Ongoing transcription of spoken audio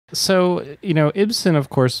So, Ibsen, of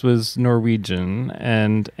course, was Norwegian,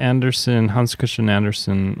 and Hans Christian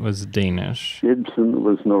Andersen was Danish. Ibsen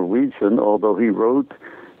was Norwegian, although he wrote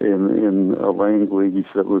in a language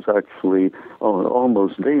that was actually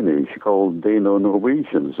almost Danish, called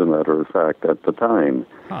Dano-Norwegian, as a matter of fact, at the time.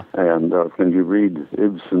 Huh. And when you read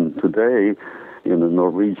Ibsen today in a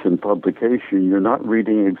Norwegian publication, you're not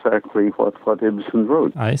reading exactly what Ibsen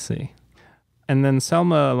wrote. I see. And then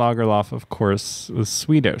Selma Lagerlöf, of course, was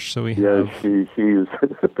Swedish. So Yes, she is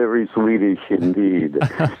very Swedish indeed.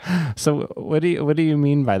 So what do you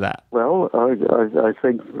mean by that? Well, I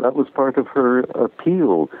think that was part of her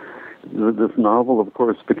appeal. This novel, of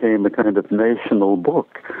course, became a kind of national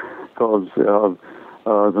book because the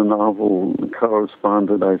novel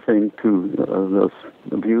corresponded, I think, to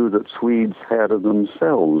the view that Swedes had of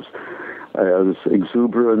themselves as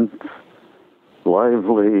exuberant,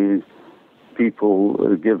 lively people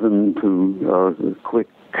given to quick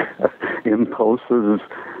impulses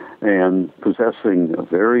and possessing a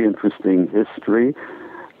very interesting history.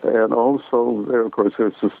 And also, of course,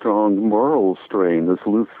 there's a strong moral strain, this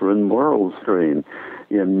Lutheran moral strain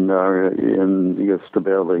in Gösta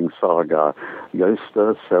Berling saga.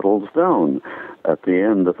 Gösta settles down at the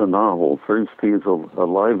end of the novel. First, he's a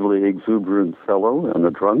lively, exuberant fellow and a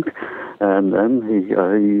drunk, and then he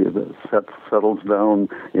settles down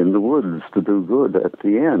in the woods to do good at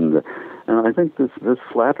the end. And I think this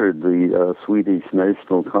flattered the Swedish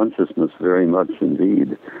national consciousness very much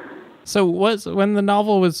indeed. So when the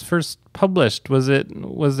novel was first published, was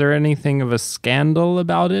there anything of a scandal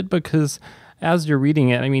about it? Because as you're reading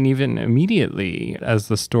it, I mean, even immediately as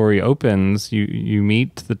the story opens, you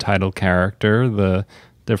meet the title character, the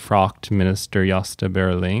defrocked minister Gösta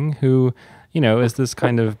Berling, who, is this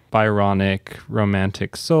kind of Byronic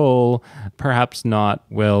romantic soul, perhaps not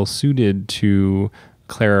well suited to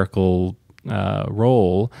clerical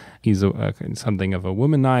role. He's something of a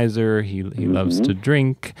womanizer. He loves to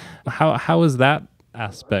drink. How is that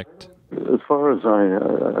aspect? As far as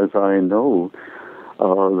I know,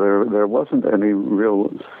 there wasn't any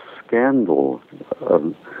real scandal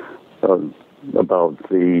about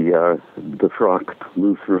the defrocked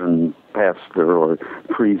Lutheran pastor or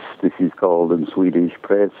priest, as he's called in Swedish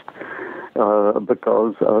press,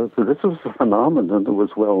 because this was a phenomenon that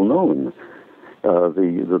was well known.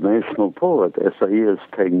 The national poet, essayist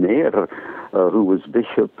Tegnér, who was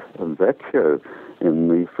Bishop of Växjö in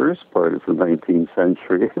the first part of the 19th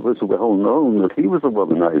century, it was well known that he was a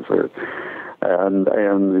womanizer. And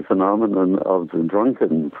the phenomenon of the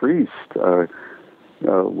drunken priest,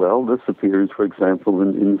 this appears, for example,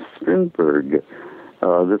 in Strindberg.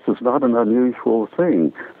 This is not an unusual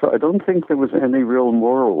thing. So I don't think there was any real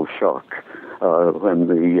moral shock when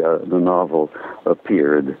the novel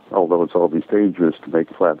appeared, although it's always dangerous to make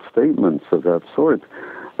flat statements of that sort.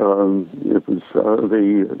 It was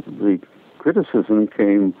the criticism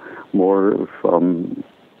came more from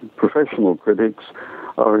professional critics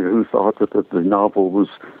who thought that the novel was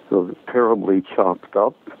terribly chopped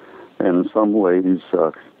up and in some ways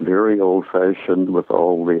very old-fashioned, with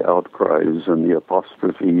all the outcries and the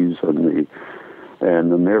apostrophes and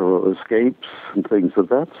the narrow escapes and things of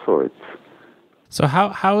that sort. So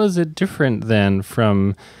how is it different then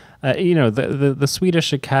from, the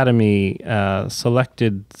Swedish Academy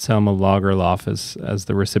selected Selma Lagerlöf as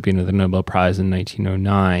the recipient of the Nobel Prize in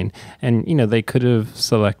 1909, and they could have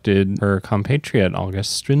selected her compatriot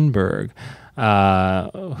August Strindberg,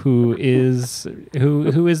 who is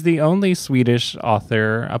the only Swedish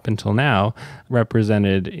author up until now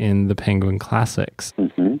represented in the Penguin Classics.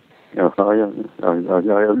 Mm-hmm.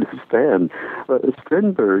 I understand.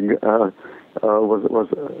 Strindberg was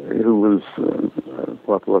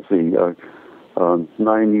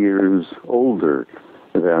 9 years older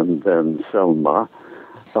than Selma.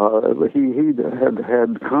 He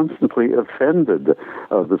had constantly offended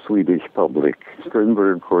the Swedish public.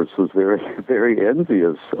 Strindberg, of course, was very, very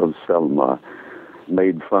envious of Selma,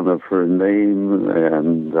 made fun of her name,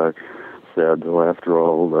 and said, well, after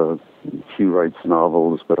all, she writes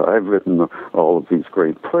novels, but I've written all of these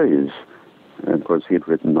great plays. And, of course, he had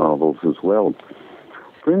written novels as well.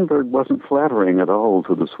 Strindberg wasn't flattering at all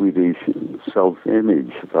to the Swedish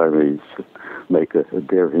self-image, if I may make a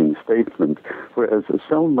daring statement, whereas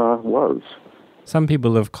Selma was. Some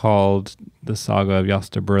people have called the saga of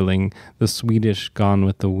Gösta Berling the Swedish Gone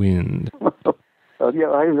with the Wind.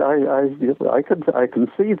 Yeah, I can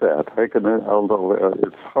see that. Although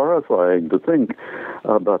it's horrifying to think,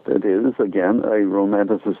 but it is again a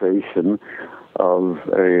romanticization of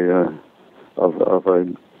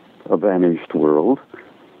a vanished world.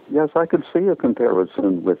 Yes, I could see a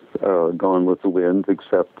comparison with Gone with the Wind,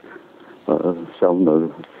 except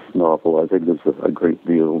Selma's novel, I think, is a great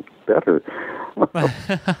deal better.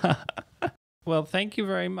 Well, thank you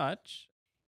very much.